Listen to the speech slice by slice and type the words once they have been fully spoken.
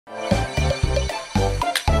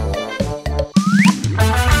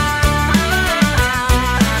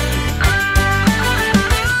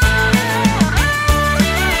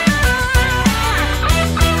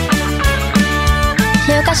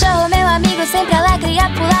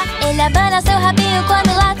Ele abana seu rabinho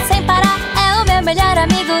quando late sem parar. É o meu melhor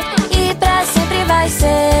amigo e pra sempre vai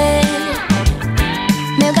ser.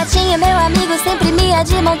 Meu gatinho é meu amigo, sempre mia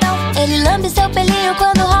de montão. Ele lambe seu pelinho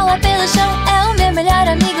quando rola pelo chão. É o meu melhor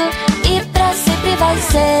amigo e pra sempre vai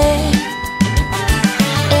ser.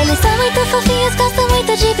 Eles são muito fofinhos, gostam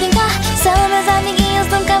muito de brincar. São meus amiguinhos,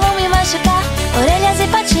 nunca vão me machucar. Orelhas e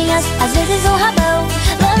patinhas, às vezes um rabão.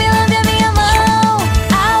 Lambe, lambe a minha mão.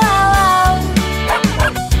 Au, au, au.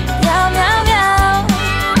 Miau, miau, miau.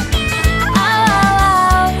 Au, au,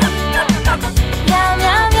 au. Miau,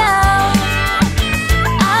 miau, miau.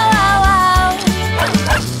 Au, au, au.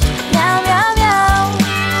 Miau, miau, miau.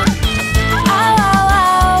 Au, au,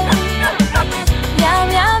 au. Miau,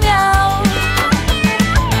 miau, miau.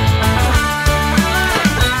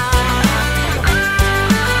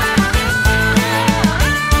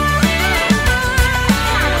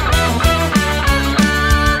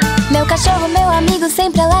 Meu cachorro, meu amigo,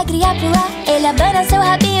 sempre alegre a pular. Ele abana seu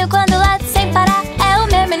rabinho quando late sem parar. É o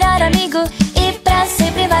meu melhor amigo e pra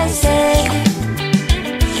sempre vai ser.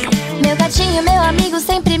 Meu gatinho, meu amigo,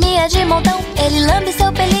 sempre mia de montão. Ele lambe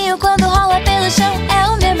seu pelinho quando rola pelo chão. É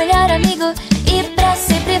o meu melhor amigo e pra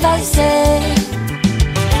sempre vai ser.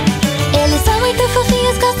 Eles são muito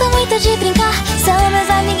fofinhos, gostam muito de brincar. São meus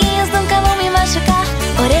amiguinhos, nunca vão me machucar.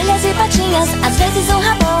 Orelhas e patinhas, às vezes um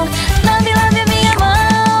rabão. Lambe, lambe a minha mão.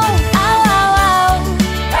 Au, au, au.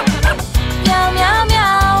 Miau, miau,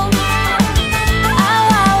 miau. Au,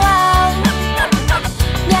 au, au.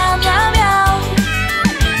 Miau, miau, miau.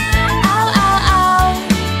 Au, au, au.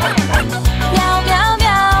 Miau, miau,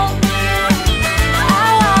 miau.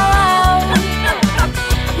 Au, au, au.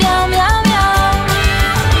 Miau, miau, miau.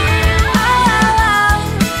 Au, au, au.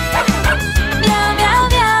 Miau, miau,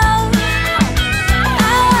 miau.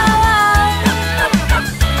 Au, au, au. Miau,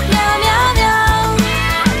 miau, miau.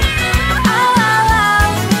 Au, au, au.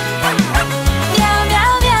 Miau,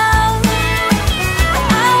 miau, miau.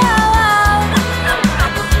 Au, au, au.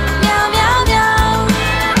 Miau, miau, miau.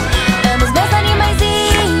 Amo os meus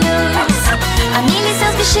animaizinhos, a Milly e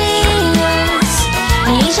seus bichinhos,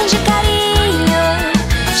 me enchem de carinho,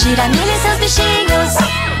 Giramille e seus bichinhos.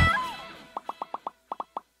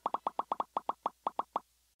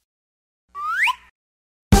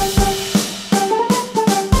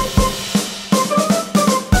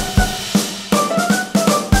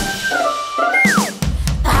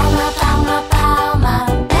 Palma, palma, palma,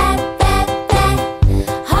 pé, pé, pé.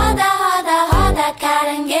 Roda, roda, roda,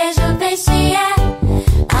 caranguejo, peixe é.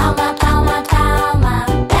 Palma, palma, palma,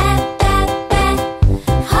 pé, pé, pé.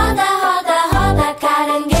 Roda, roda, roda,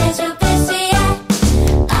 caranguejo, peixe é.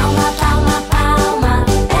 Palma, palma, palma,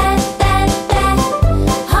 pé, pé, pé.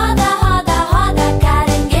 Roda, roda, roda,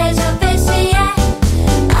 caranguejo, peixe é.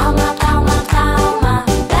 Palma, palma, palma,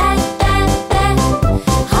 pé, pé, pé.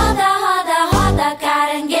 Roda, roda, roda,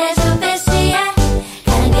 caranguejo, peixe é.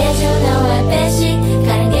 Caranguejo não é peixe,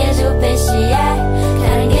 caranguejo, peixe é.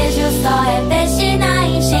 Caranguejo só é peixe na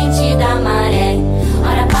enchente da maré.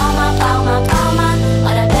 Ora palma, palma, palma,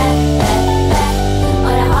 ora pé, pé, pé.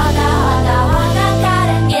 Ora roda, roda, roda,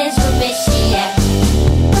 caranguejo, peixe é.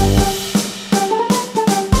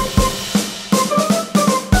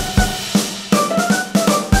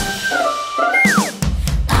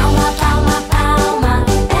 Palma, palma, palma,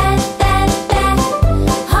 pé, pé, pé.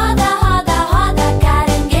 Roda, roda, roda,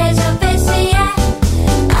 caranguejo, peixe é.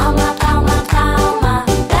 Palma, palma, palma,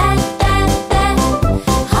 pé, pé, pé.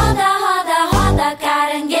 Roda, roda, roda,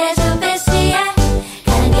 caranguejo, peixe é.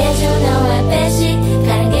 Caranguejo não é peixe,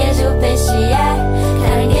 caranguejo, peixe é.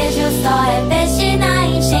 Caranguejo só é peixe na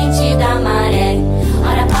enchente da maré.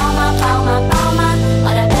 Ora palma, palma, palma,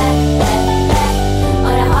 ora pé, pé, pé.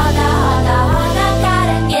 Ora roda, roda, roda,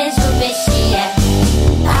 caranguejo, peixe é.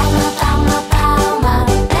 Palma, palma, palma,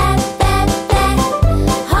 pé, pé, pé.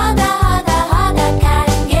 Roda, roda, roda,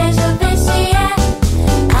 caranguejo, peixe é.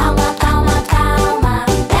 Palma, palma, palma,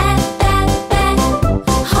 pé, pé, pé.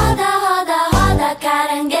 Roda, roda, roda,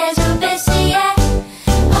 caranguejo, peixe é.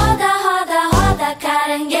 Roda, roda, roda,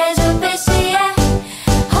 caranguejo, peixe é.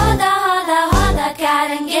 Roda, roda, roda,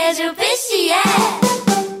 caranguejo, peixe é.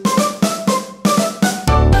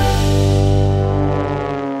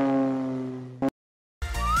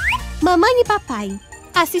 Mamãe e papai.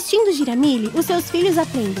 Assistindo Giramille, os seus filhos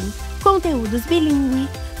aprendem conteúdos bilíngue,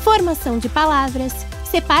 formação de palavras,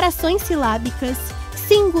 separações silábicas,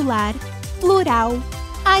 singular, plural,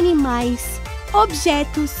 animais,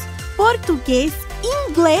 objetos, português,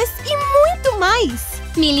 inglês e muito mais.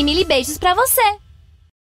 Mili, mili beijos pra você.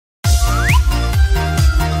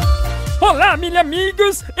 Olá, meus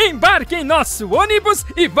amigos! Embarque em nosso ônibus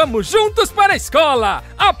e vamos juntos para a escola!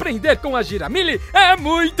 Aprender com a Giramille é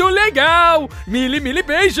muito legal! Mille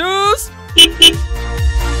beijos!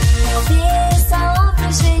 Cabeça,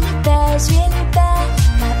 ombro, joelho, pé, joelho, pé.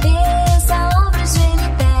 Cabeça, ombro, joelho,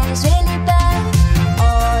 pé, joelho, pé.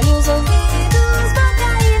 Olhos, ouvidos,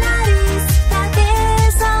 boca e nariz.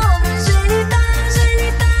 Cabeça, ombro, joelho, pé,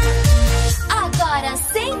 joelho, pé. Agora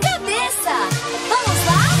sem cabeça! Vamos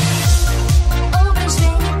lá? Ombro,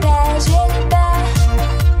 joelho, pé, joelho, pé.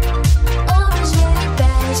 Ombro, joelho,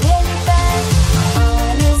 pé, joelho, pé.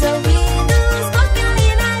 Olhos, ouvidos, boca e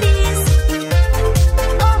nariz.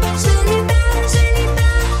 Ombro, joelho, pé, joelho,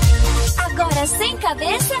 pé. Agora sem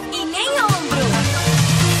cabeça e nem ombro.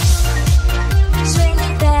 Joelho,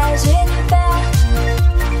 pé, joelho, pé.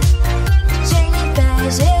 Joelho, pé,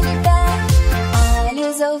 joelho, pé.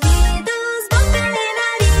 Olhos, ouvidos, boca e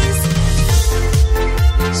nariz.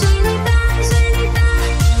 Joelho, pé, joelho, pé.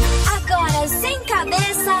 Agora sem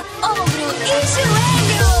cabeça, ombro e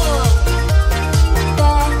joelho.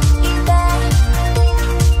 Pé e pé.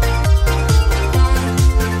 Pé,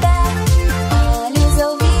 pé. Olhos,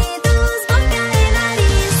 ouvidos, boca e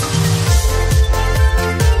nariz.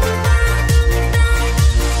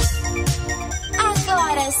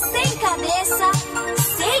 Agora sem cabeça,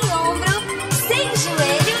 sem ombro, sem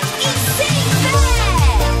joelho e sem pé.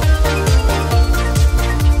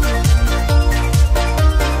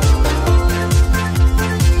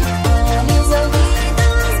 Olhos,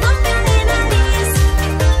 ouvidos, boca e nariz.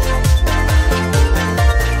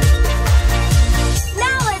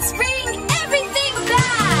 Now let's bring everything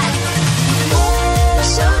back. Head,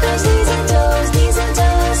 shoulders, knees and toes, knees and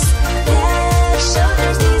toes. Head,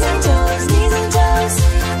 shoulders, knees and toes, knees and toes.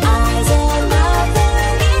 Eyes and mouth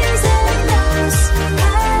and ears and nose.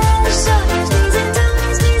 Head, shoulders, knees and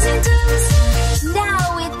toes, knees and toes.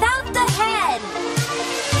 Now without the head.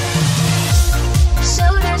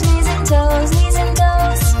 Shoulders, knees and toes, knees and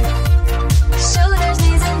toes. Shoulders,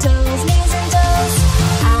 knees and toes, knees and toes.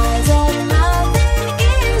 Eyes and mouth and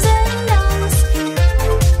ears and nose.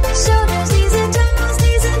 Shoulders, knees and toes,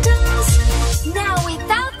 knees and toes. Now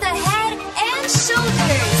without the head and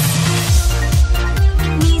shoulders.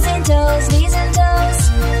 Knees and toes, knees and toes.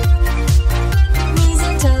 Knees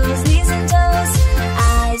and toes, knees and toes.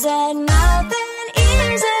 Eyes and mouth and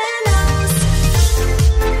ears and nose.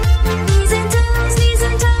 Knees and toes, knees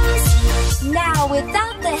and toes. Now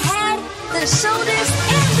without the head, the shoulders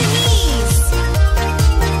and the knees.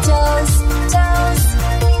 Toes, toes.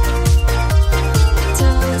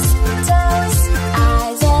 Toes, toes.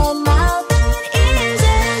 Eyes and mouth and ears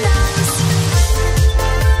and nose.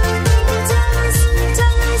 Toes,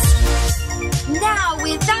 toes. Now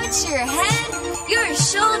without your head, your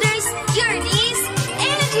shoulders, your knees,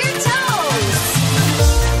 and your toes.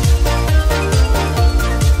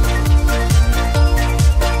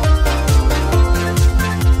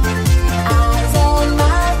 Eyes and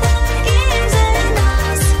mouth and ears and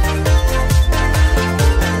nose.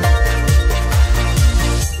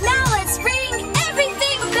 Now let's bring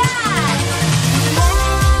everything back.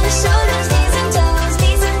 Head, shoulders, knees and toes,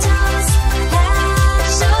 knees and toes. Head,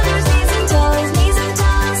 shoulders, knees and toes, knees and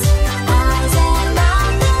toes. Eyes and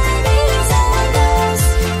mouth and ears and nose.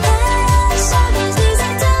 Head, shoulders, knees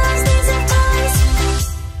and toes, knees and toes.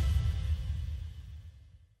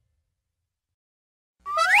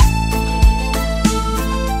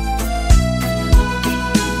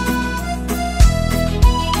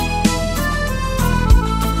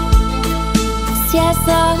 Se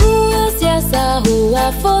essa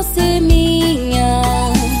rua fosse minha,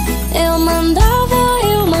 eu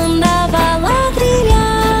mandava lá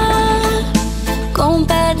trilhar com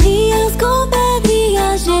pedrinhas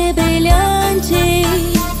de brilhante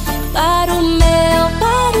para o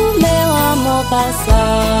meu amor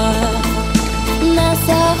passar.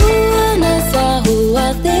 Nessa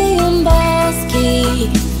rua tem um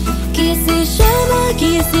bosque que se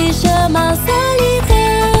chama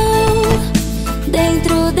solidão.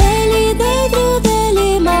 Dentro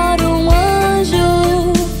dele mora um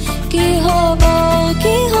anjo que roubou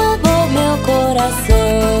meu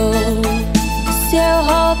coração. Se eu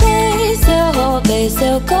roubei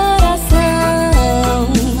seu coração,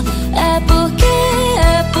 é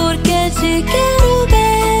porque te quero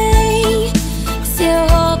bem. Se eu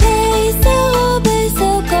roubei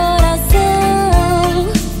seu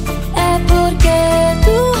coração, é porque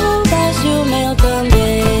tu roubaste o meu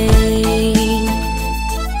também.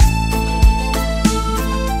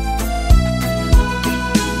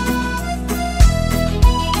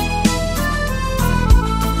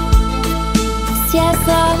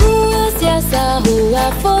 Se essa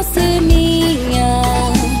rua fosse minha,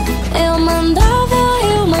 eu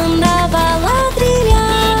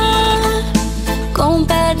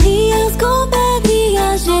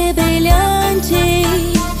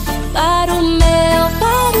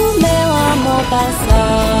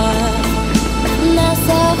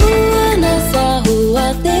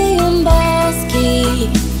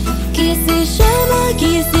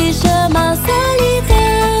que se chama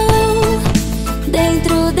solidão.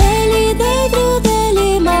 Dentro dele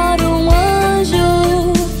mora um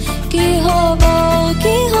anjo que roubou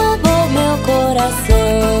meu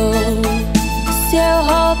coração. Se eu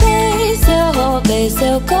roubei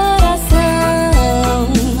seu coração,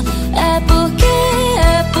 é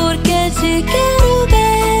porque te quero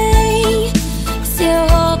bem. Se eu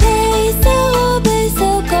roubei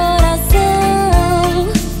seu coração,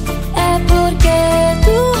 é porque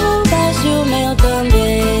tu roubaste o meu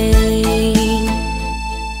também.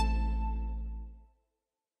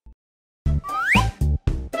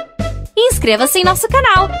 Inscreva-se em nosso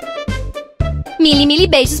canal. Mili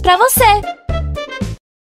beijos pra você!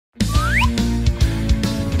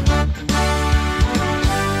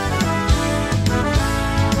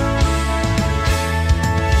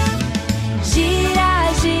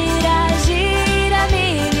 Gira, gira,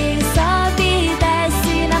 giramille, sobe e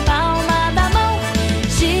desce na palma da mão.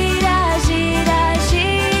 Gira, gira,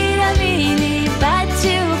 giramille,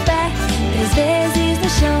 bate o pé 3 vezes no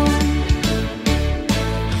chão.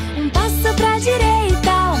 Um passo pra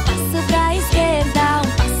direita, um passo pra esquerda,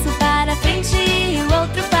 um passo para frente e o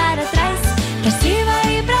outro para trás. Pra cima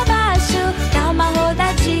e pra baixo, dá uma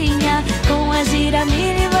rodadinha. Com a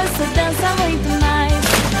giramille você dança muito mais.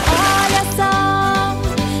 Olha só,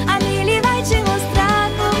 a Mili vai te mostrar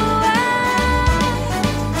como é.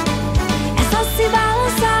 É só se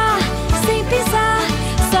balançar, sem pisar,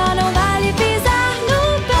 só não vale pisar no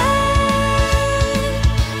pé.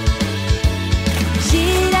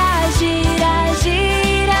 Gira, gira,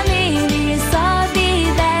 giramille, sobe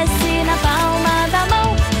e desce na palma da mão.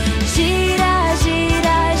 Gira,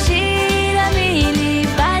 gira, giramille,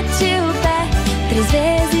 bate o pé 3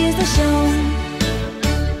 vezes no chão.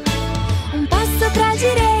 Um passo pra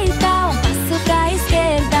direita, um passo pra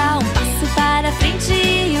esquerda, um passo para frente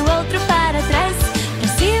e o outro para trás. Pra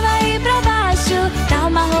cima e pra baixo, dá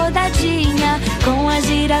uma rodadinha. Com a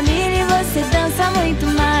giramille você dança muito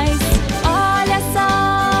mais. Olha só,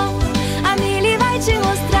 a Mili vai te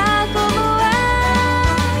mostrar como é.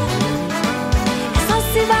 É só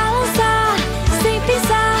se balançar, sem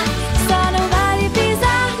pisar, só não vale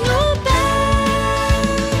pisar no pé.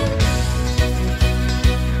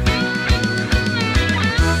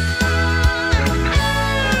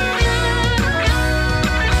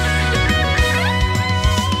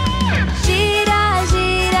 Gira,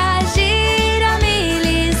 gira,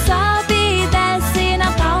 giramille, sobe e desce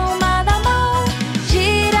na palma da mão.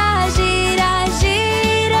 Gira, gira,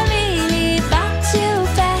 giramille, bate o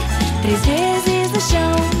pé 3 vezes no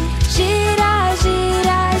chão. Gira,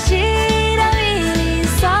 gira, giramille,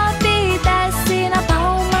 sobe e desce na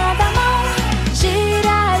palma da mão.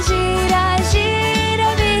 Gira, gira,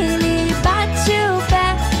 giramille, bate o pé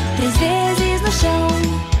 3 vezes no chão.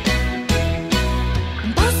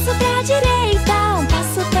 Um passo pra direita, um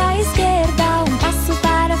passo pra esquerda, um passo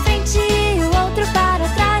para frente e o outro para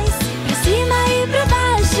trás. Pra cima e pra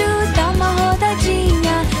baixo, dá uma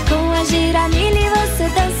rodadinha. Com a giramille você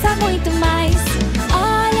dança muito mais.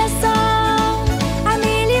 Olha só, a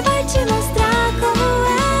Mili vai te mostrar como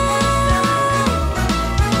é.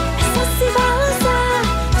 É só se balançar,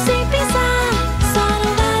 sem pisar, só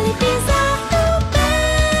não vale pisar no pé.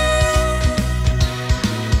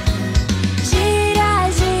 Gira,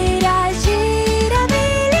 gira,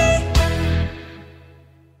 giramille.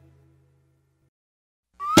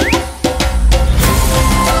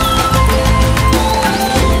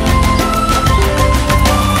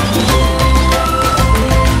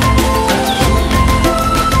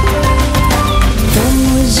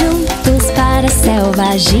 Vamos juntos para a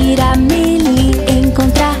selva giramille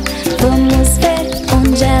encontrar. Vamos ver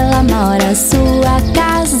onde ela mora, sua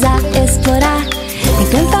casa explorar. Tem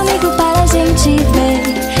tanto amigo para a gente ver,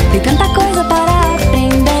 tem tanta coisa para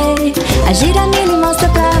aprender. A giramille mostra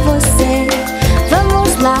pra você.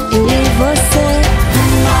 Vamos lá, eu e você.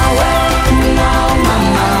 Uma ué, uma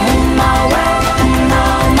mama, uma ué, uma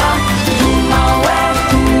uma. Uma ué,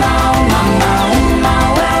 uma mama, uma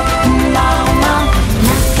ué, uma uma.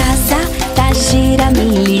 Na casa da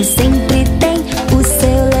giramille sempre tem o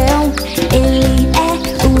seu leão. Ele é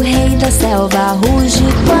o rei da selva, ruge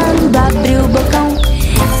quando abre o bocão.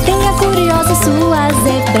 Tem a curiosa sua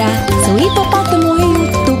zebra, seu hipopótamo e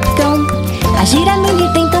o tucão. A giramille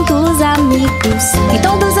tem tantos amigos e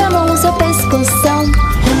todos amam o seu pescoção.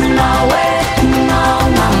 Uma ué, uma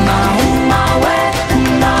mama, uma ué,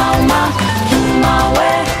 uma uma. Uma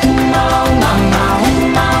ué, uma mama,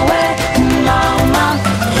 uma ué, uma uma.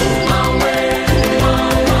 Uma ué,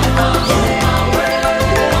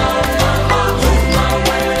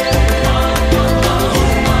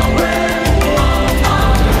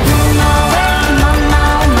 uma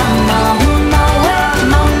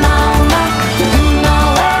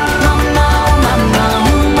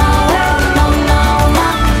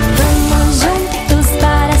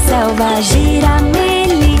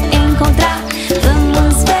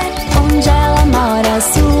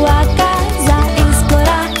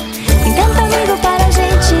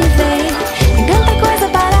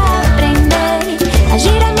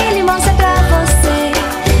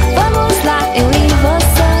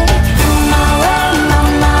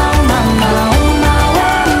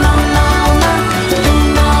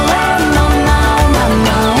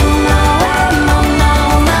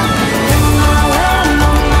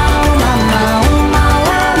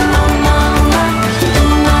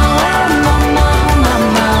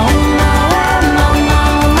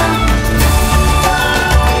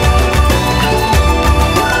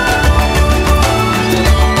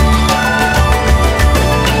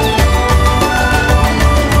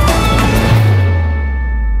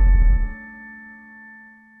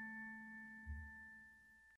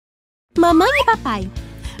Mamãe e papai,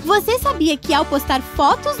 você sabia que ao postar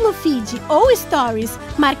fotos no feed ou stories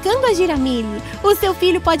marcando a Giramille, o seu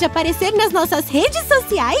filho pode aparecer nas nossas redes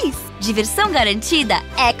sociais? Diversão garantida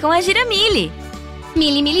é com a Giramille.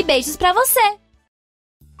 Mili beijos pra você.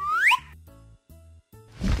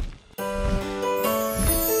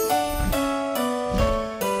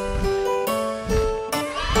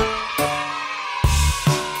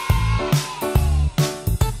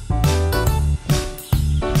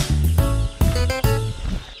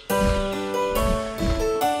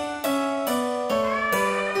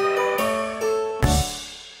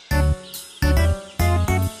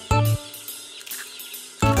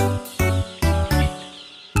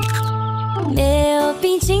 Meu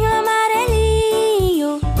pintinho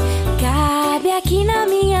amarelinho cabe aqui na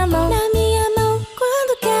minha mão. Na minha mão,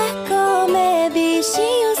 quando quer comer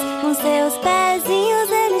bichinhos, com seus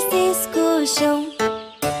pezinhos eles se escucham.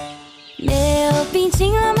 Meu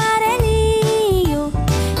pintinho amarelinho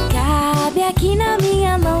cabe aqui na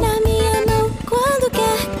minha mão. Na minha mão, quando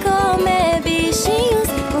quer comer bichinhos,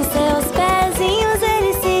 com seus pezinhos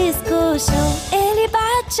eles se escucham. Ele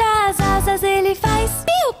bate as asas, ele faz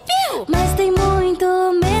piu-piu, mas tem muito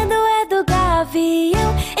medo é do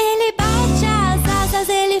gavião. Ele bate as asas,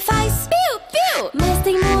 ele faz piu-piu, mas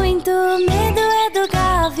tem muito medo é do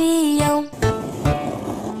gavião.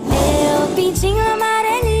 Meu pintinho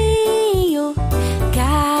amarelinho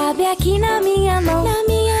cabe aqui na minha mão. Na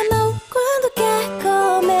minha mão, quando quer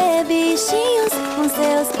comer bichinhos, com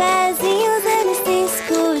seus pezinhos eles se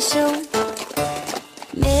escucham.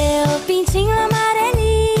 Meu pintinho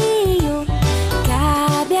amarelinho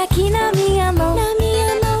cabe aqui na minha mão. Na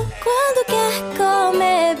minha mão, quando quer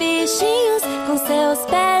comer bichinhos, com seus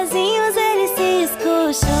pezinhos eles se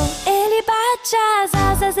escucham. Ele bate as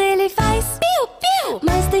asas, ele faz piu-piu,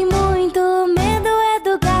 mas tem muito medo é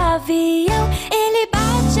do gavião. Ele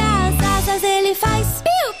bate as asas, ele faz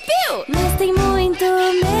piu-piu, mas tem muito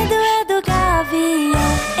medo é do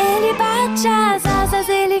gavião. Ele bate as asas,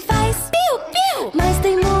 ele faz piu-piu, mas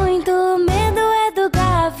tem muito medo é do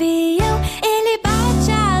gavião. Ele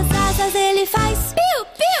bate as asas, ele faz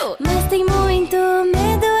piu-piu, mas tem muito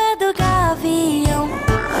medo é do gavião.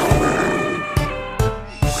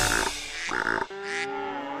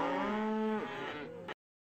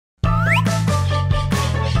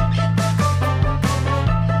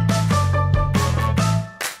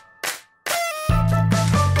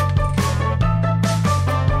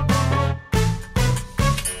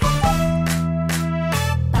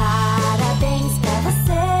 Parabéns pra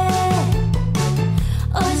você,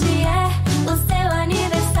 hoje é o seu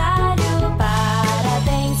aniversário.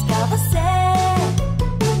 Parabéns pra você.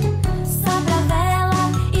 Sopra a vela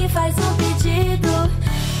e faz um pedido.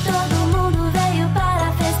 Todo mundo veio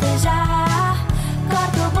para festejar.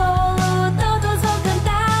 Corta o bolo, todos vão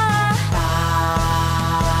cantar.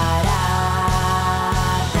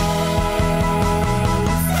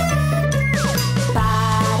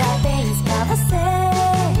 Parabéns pra você,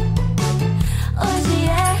 hoje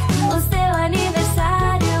é o seu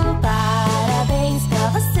aniversário. Parabéns pra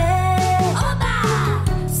você. Oba!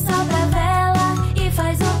 Sopra a vela e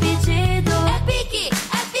faz um pedido. É pique,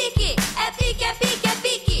 é pique, é pique, é pique, é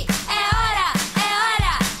pique. É hora, é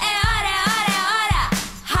hora, é hora, é hora, é hora.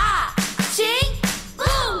 Ha! Tim!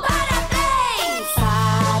 Bum! Parabéns!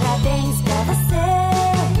 Parabéns pra você,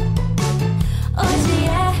 hoje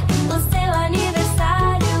é o seu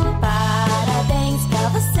aniversário. Parabéns pra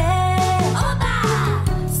você. Oba!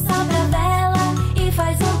 Sopra a vela e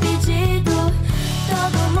faz um pedido.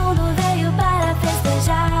 Todo mundo veio para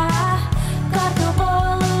festejar. Corta o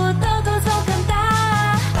bolo, todos vão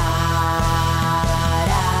cantar. Parabéns!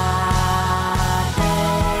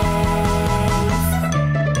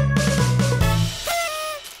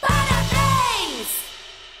 Parabéns!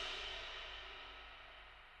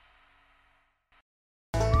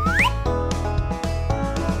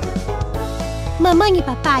 Mamãe e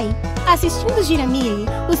papai, assistindo Giramille,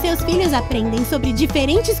 os seus filhos aprendem sobre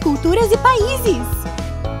diferentes culturas e países.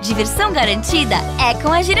 Diversão garantida é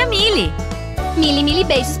com a Giramille. Mili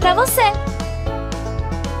beijos pra você.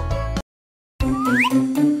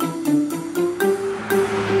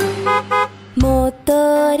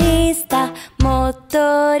 Motorista,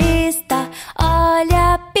 motorista,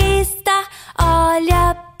 olha a pista, olha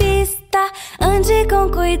a pista. Ande com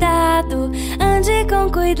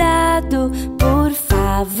cuidado, por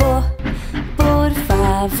favor, por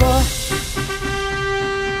favor.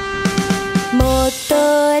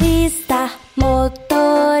 Motorista,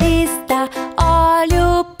 motorista,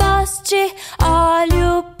 olha o poste,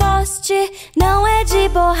 olha o poste. Não é de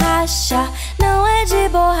borracha, não é de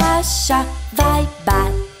borracha. Vai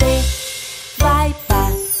bater, vai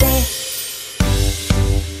bater.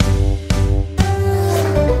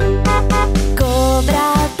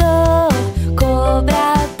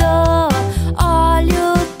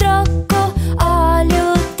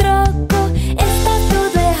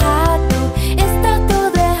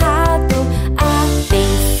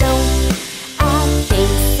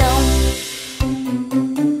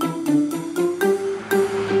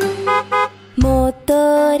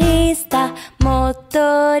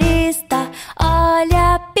 Motorista,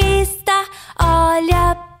 olha a pista,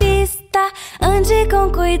 olha a pista. Ande com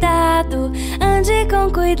cuidado,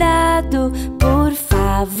 por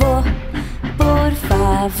favor, por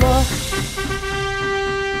favor.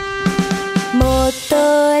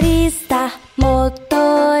 Motorista,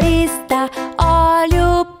 motorista,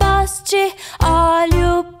 olha o poste,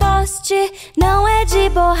 olha o poste. Não é de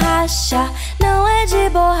borracha, não é de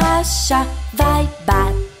borracha. Vai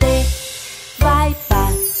bater, vai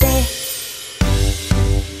bater.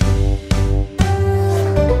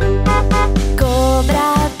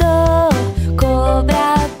 Cobrador,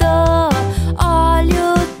 cobrador,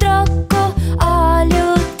 olha o troco,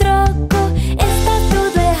 olha o troco. Está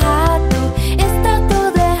tudo errado, está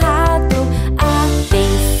tudo errado.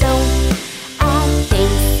 Atenção,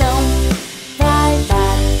 atenção. Vai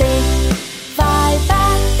bater, vai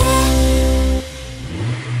bater.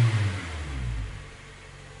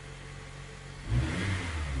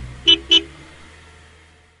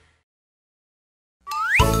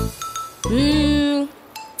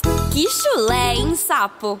 Que chulé, hein,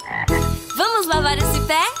 sapo? Vamos lavar esse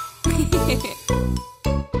pé?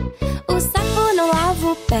 O sapo não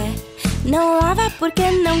lava o pé, não lava porque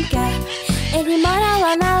não quer. Ele mora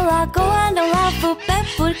lá na lagoa, não lava o pé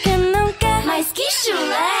porque não quer. Mas que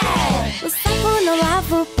chulé! O sapo não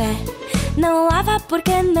lava o pé, não lava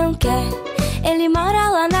porque não quer. Ele mora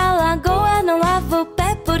lá na lagoa, não lava o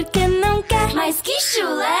pé porque não quer. Mas que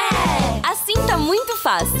chulé! Assim tá muito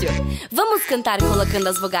fácil. Vamos cantar colocando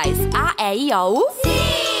as vogais A, E, I, O, U?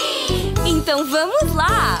 Sim! Então vamos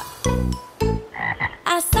lá!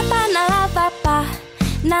 A sapa na lava pá,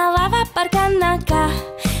 na lava parca na cá.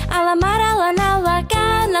 A lamara lá na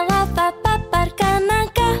laga, na lava pá parca na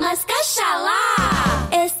cá. Mas cachalá!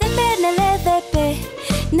 Esse pé nele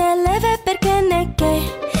perché ne che.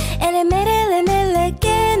 Ele merele nele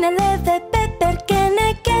che, nele pe perché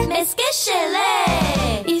ne che. Mas que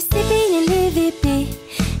chelé! E se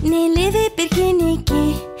ni livi perché ni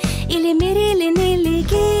chi. Ili mirili ni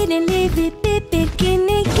ligi, ni livi perché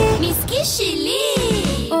ni chi. Mas que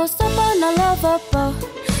chili! O sopo no lava po,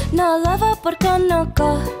 no lava porco no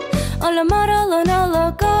co. O lo moro lo no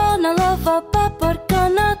logo, no lava po porco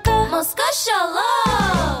no co. Mas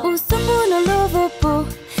cachalá! O sopo no lava po,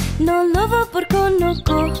 no lava porco no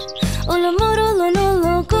co. O lo moro lo no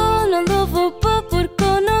logo, no lava po porco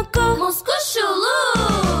no co. Mas cachalá!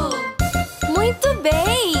 Muito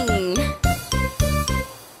bem!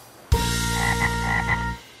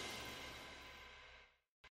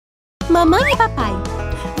 Mamãe e papai,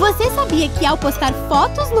 você sabia que ao postar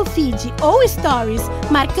fotos no feed ou stories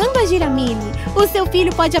marcando a Giramille, o seu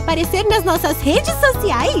filho pode aparecer nas nossas redes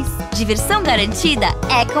sociais? Diversão garantida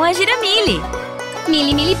é com a Giramille.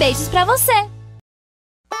 Mili beijos pra você.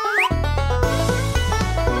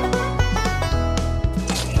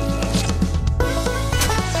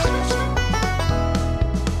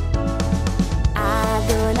 A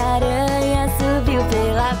Dona Aranha subiu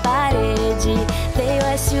pela parede, veio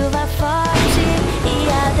a chuva forte e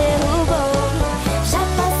a derrubou. Já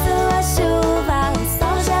passou a chuva, o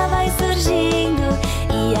sol já vai surgindo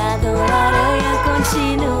e a Dona Aranha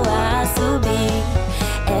continua a subir.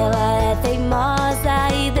 Ela é teimosa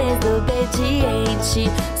e desobediente,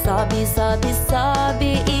 sobe, sobe,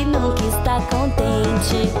 sobe e nunca está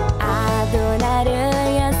contente. A Dona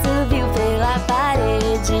Aranha subiu pela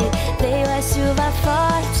parede, veio a chuva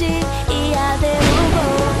forte e a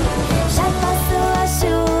derrubou. Já passou a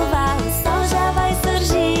chuva, o sol já vai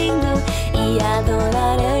surgindo e a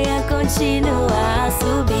Dona Aranha continua a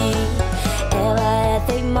subir. Ela é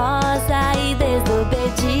teimosa e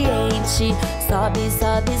desobediente, sobe,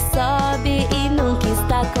 sobe, sobe e nunca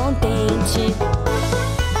está contente.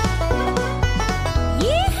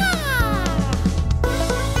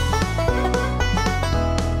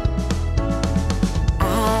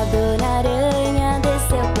 A Dona Aranha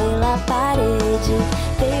desceu pela parede,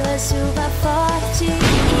 veio a chuva forte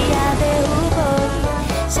e a derrubou.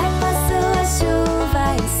 Já passou a chuva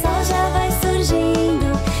e o sol já vai surgindo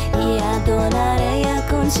e a Dona Aranha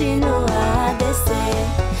continua a descer.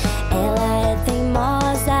 Ela é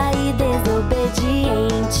teimosa e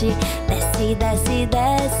desobediente, desce, desce,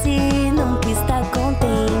 desce, nunca está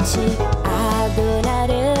contente. A Dona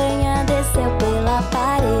Aranha desceu pela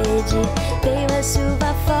parede, veio a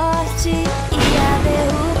chuva forte e a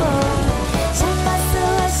derrubou. Já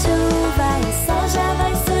passou a chuva e o sol já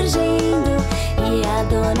vai surgindo e a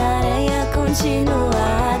Dona Aranha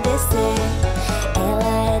continua a descer.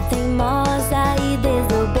 Ela é teimosa e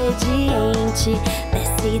desobediente,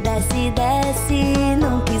 desce, desce, desce,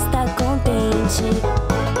 nunca está contente.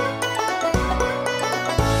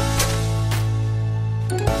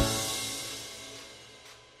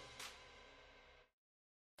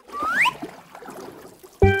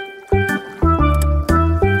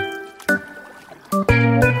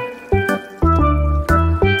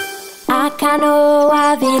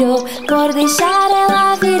 canoa virou, por deixar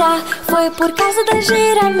ela virar. Foi por causa da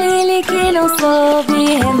Giramille que não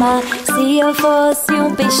soube remar. Se eu fosse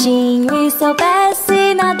um peixinho e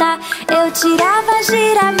soubesse nadar, eu tirava a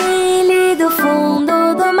Giramille do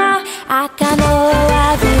fundo do mar. A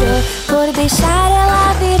canoa virou, por deixar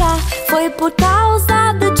ela virar. Foi por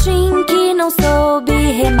causa do Tim que não soube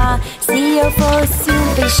remar. Se eu fosse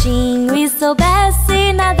um peixinho e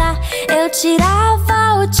soubesse nadar, eu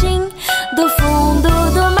tirava o Tim do fundo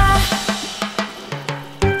do mar.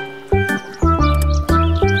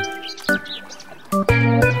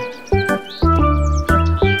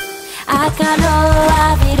 A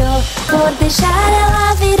canoa virou, por deixar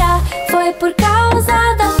ela virar. Foi por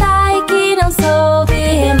causa da Thay que não soube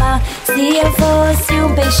remar. Se eu fosse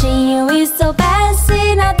um peixinho e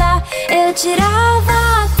soubesse nadar, eu tirava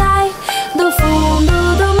a Thay do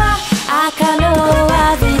fundo do mar. A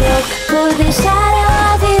canoa virou, por deixar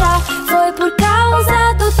ela virar. Foi por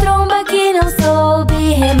causa do Tromba que não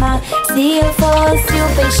soube remar. Se eu fosse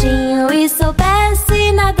um peixinho e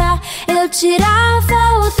soubesse nadar, eu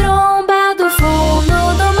tirava o Tromba do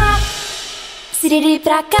fundo do mar. Siriri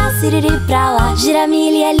pra cá, siriri pra lá,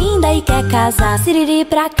 Giramille é linda e quer casar. Siriri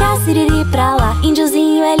pra cá, siriri pra lá,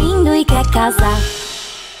 índiozinho é lindo e quer casar.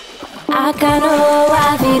 A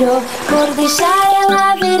canoa virou, por deixar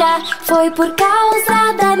ela virar. Foi por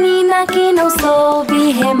causa da Nina que não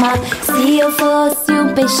soube remar. Se eu fosse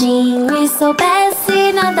um peixinho e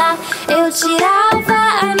soubesse nadar, eu tirava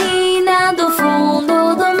a Nina do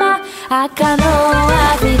fundo do mar. A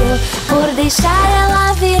canoa virou, por deixar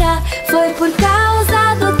ela virar. Foi por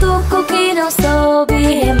causa do Tuco que não soube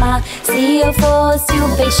remar. Se eu fosse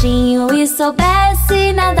um peixinho e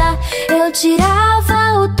soubesse nadar, eu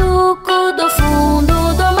tirava o Tuco do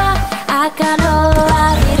fundo do mar. A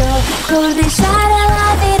canoa virou, por deixar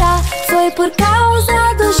ela virar. Foi por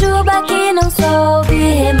causa do Juba que não soube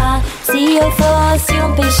remar. Se eu fosse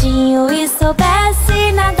um peixinho e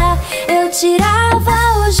soubesse nadar, eu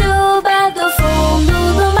tirava o Juba do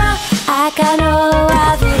fundo do mar. A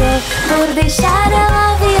canoa virou, por deixar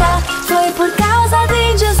ela virar. Foi por causa do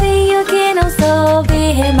índiozinho que não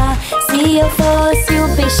soube remar. Se eu fosse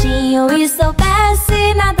um peixinho e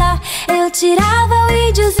soubesse nadar, eu tirava o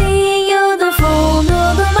índiozinho do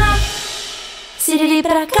fundo do mar. Siriri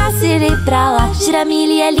pra cá, siriri pra lá,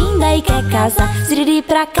 Giramille é linda e quer casar. Siriri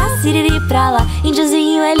pra cá, siriri pra lá,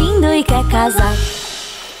 índiozinho é lindo e quer casar.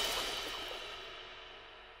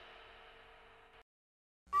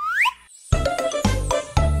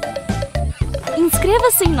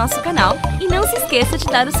 Inscreva-se em nosso canal e não se esqueça de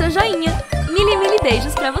dar o seu joinha. Mili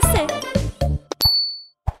beijos pra você!